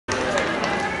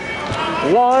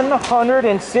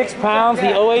106 pounds, the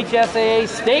OHSAA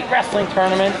State Wrestling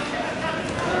Tournament.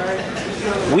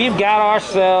 We've got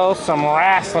ourselves some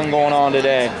wrestling going on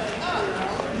today.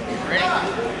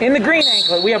 In the green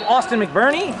anklet, we have Austin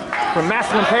McBurney from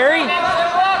Massillon Perry.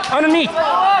 Underneath,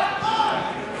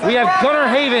 we have Gunnar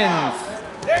Havens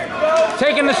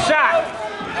taking the shot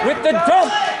with the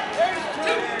dunk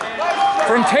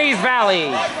from Teays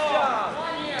Valley.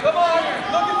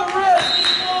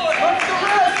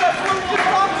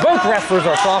 Both wrestlers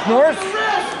are sophomores.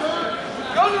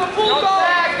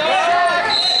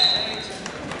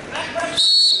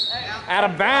 Out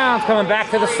of bounds, coming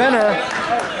back to the center.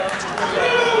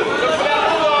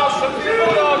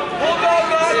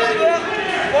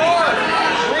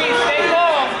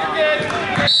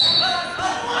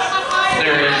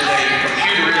 There is a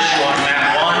computer issue on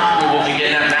mat 1. We will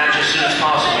begin that match as soon as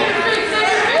possible.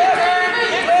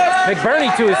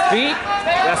 McBurney to his feet.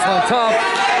 Wrestling tough.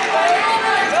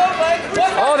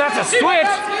 Oh, that's a switch.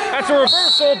 That's a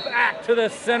reversal. Back to the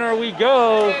center we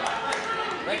go.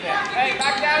 Hey,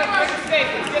 back down and quick escape.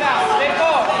 Get out. Stay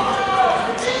full.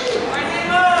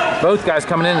 Both guys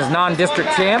coming in as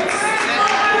non-district champs.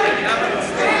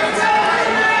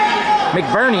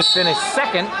 McBurney finished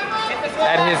second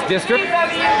at his district.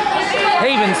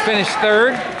 Havens finished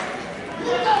third.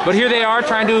 But here they are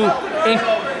trying to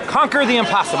conquer the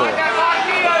impossible.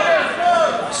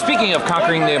 Speaking of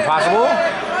conquering the impossible,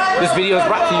 this video is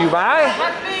brought to you by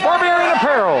Barbarian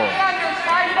Apparel.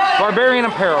 Barbarian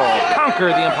Apparel, conquer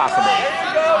the impossible.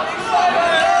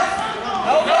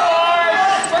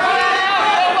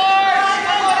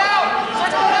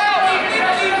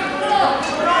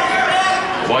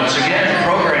 Once again,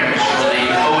 programs for the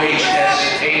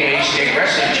OHSAA State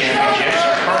Wrestling Championships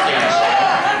are currently on sale.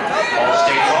 All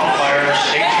state qualifiers,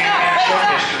 state championship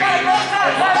history, and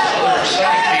lots of other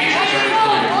exciting features are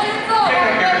included. Pick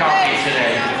up your copy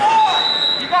today.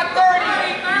 You got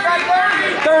 30. You got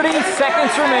 30. 30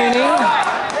 seconds remaining.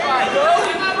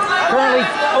 Currently,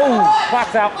 oh,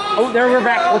 clock's out. Oh, there we're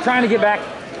back. We're trying to get back.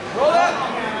 Roll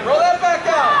that back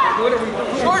out.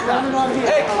 Short.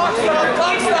 Hey, clock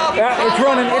stop. Yeah, it's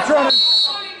running.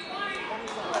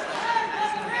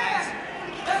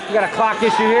 We got a clock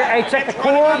issue here. Hey, check the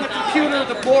cord. On the computer,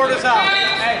 the board is out.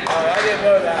 Hey, I didn't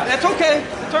know that. That's okay.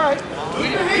 It's all right. We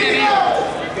didn't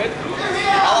good.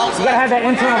 You gotta have that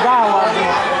internal dialogue.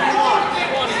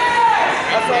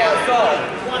 That's all I saw.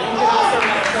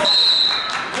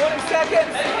 20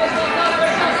 seconds.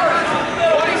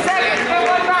 20 seconds.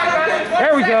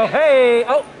 There we go. Hey.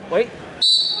 Oh, wait.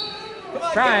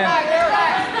 Trying.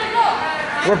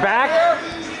 We're back.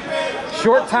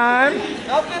 Short time.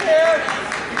 Up in here.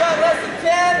 You got less than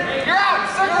 10. You're out.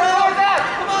 Circle toward that.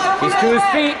 Come on. He's to his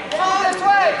feet. Come on this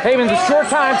way. Havens a short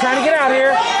time trying to get out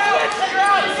here.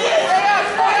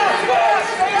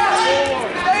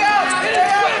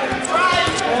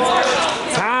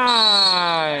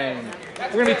 Time.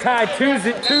 We're gonna be tied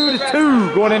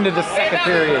 2-2 going into the second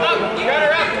period.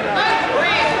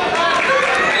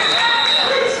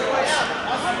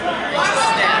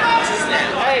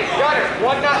 Hey, Gunner,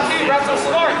 1-2, wrestle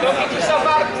smart. Don't get yourself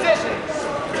out of position.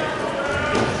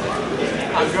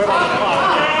 I'm good on the clock.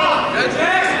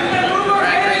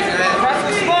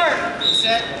 Wrestle smart.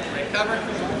 Set, recover.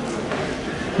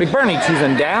 McBurney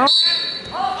choosing down.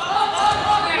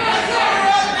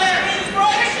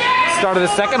 Start of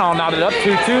the second, all knotted up.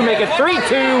 2-2, make it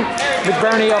 3-2.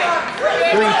 McBurney up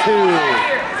 3-2.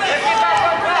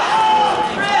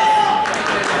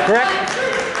 Correct.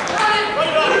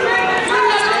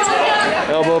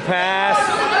 Elbow pass.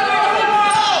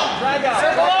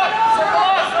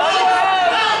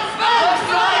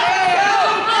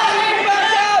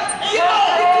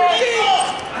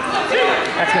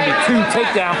 That's going to be 2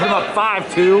 takedown. Put him up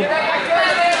 5-2.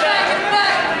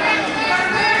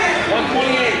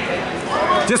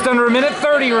 128. Just under a minute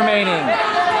 30 remaining. I'd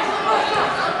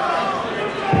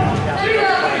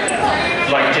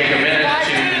like to take a minute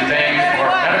to thank our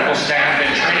medical staff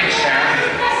and training staff,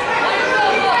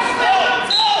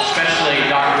 especially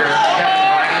Dr. Kevin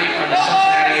Riley from the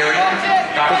Cincinnati area,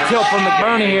 Big tilt from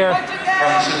McBurney here.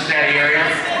 from the Cincinnati area,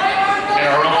 and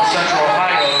our own Central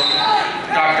Ohio,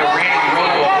 Dr. Randy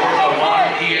Robo, Ortho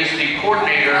 1. He is the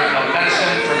coordinator of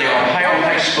medicine for the Ohio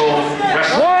High School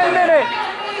Wrestling. 1 minute.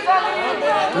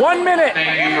 1 minute.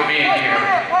 Thank you for being here. 1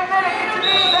 minute.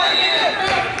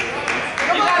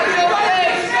 You got to build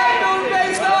base. You got to build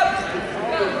base up.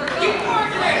 You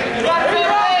got to build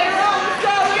base. Let's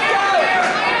go.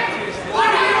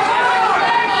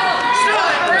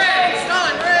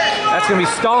 That's going to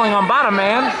be stalling on bottom,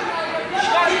 man.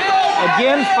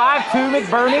 Again, 5-2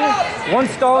 McBurney. 1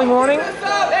 stalling warning.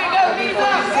 There you go.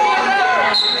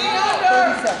 30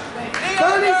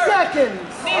 seconds.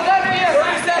 Knees under here.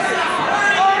 30 seconds.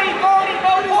 Bodie, no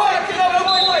points. No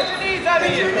points. Put your knees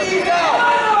under here. Get your knees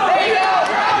out. There you go.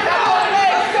 Come on,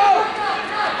 let's go.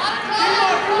 Get him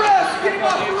off the rest. Get him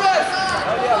off the rest.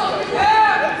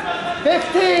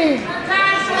 15.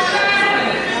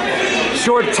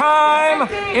 Short time.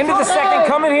 Into the second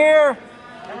coming here.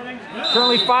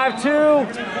 Currently 5-2.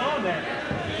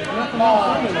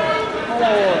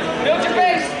 Build your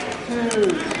base. 2, 1.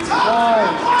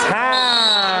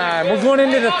 Time. We're going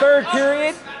into the third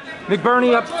period.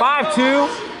 McBurney up 5-2.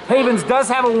 Havens does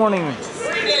have a warning.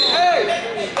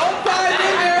 Hey, don't dive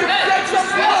in there. Set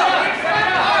something up.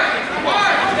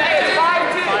 It's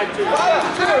 5-2.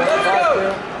 5-2. Let's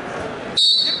go.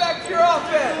 Get back to your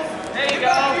offense. There you go. Get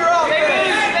back to your offense.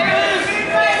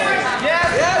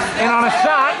 Yes. And on a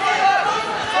shot.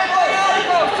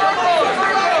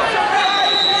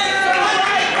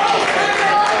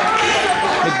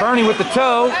 McBurney with the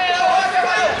toe.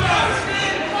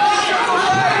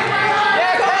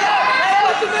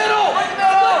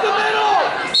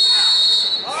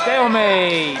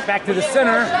 Stalemate. Back to the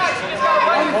center.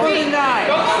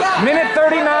 1:39. Minute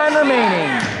 39 remaining.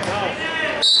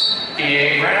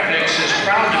 EA Graphics is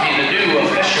proud to be the new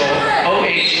official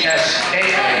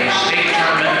OHSAA State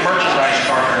Tournament merchandise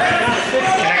partner,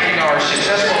 connecting our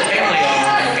successful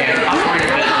family-owned and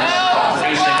operated business of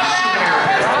producing souvenir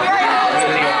apparel with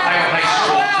the Ohio High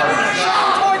School tournaments.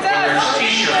 Whether it's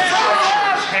t-shirts,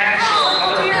 sweatshirts, hats, or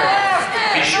other apparel,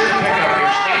 be sure to pick up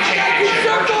your state championship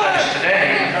merchandise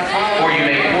today, or you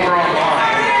may order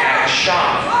online at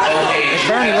shop.ohs.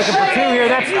 McBurney looking for two here.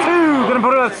 That's two. Gonna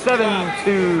put it up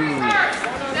 7-2.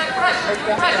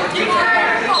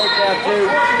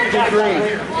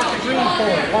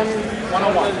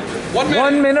 One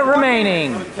 1 minute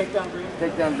remaining. Take down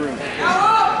green.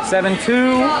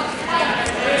 7-2.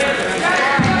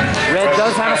 Red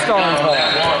does have a stalling call.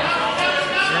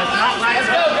 Let's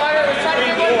go, Gunner. We're trying to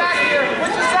get one back here.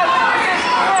 Put yourself in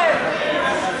position.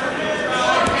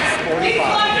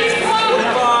 45.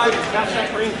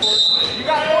 You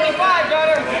got 45,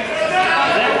 Gunner.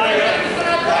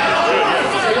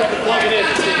 Plug it in.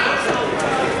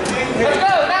 Let's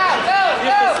go, now, go.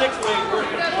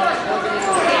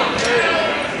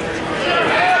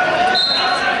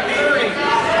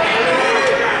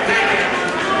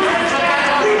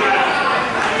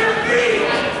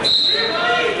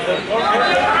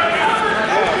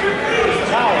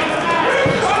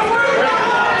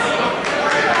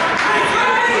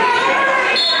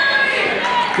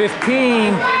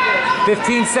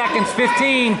 15 seconds,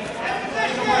 15.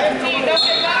 15, don't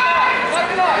get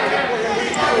knocked out.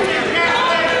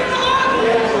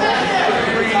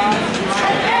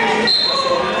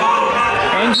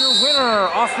 And your winner,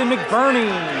 Austin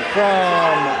McBurney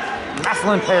from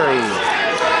Massillon Perry.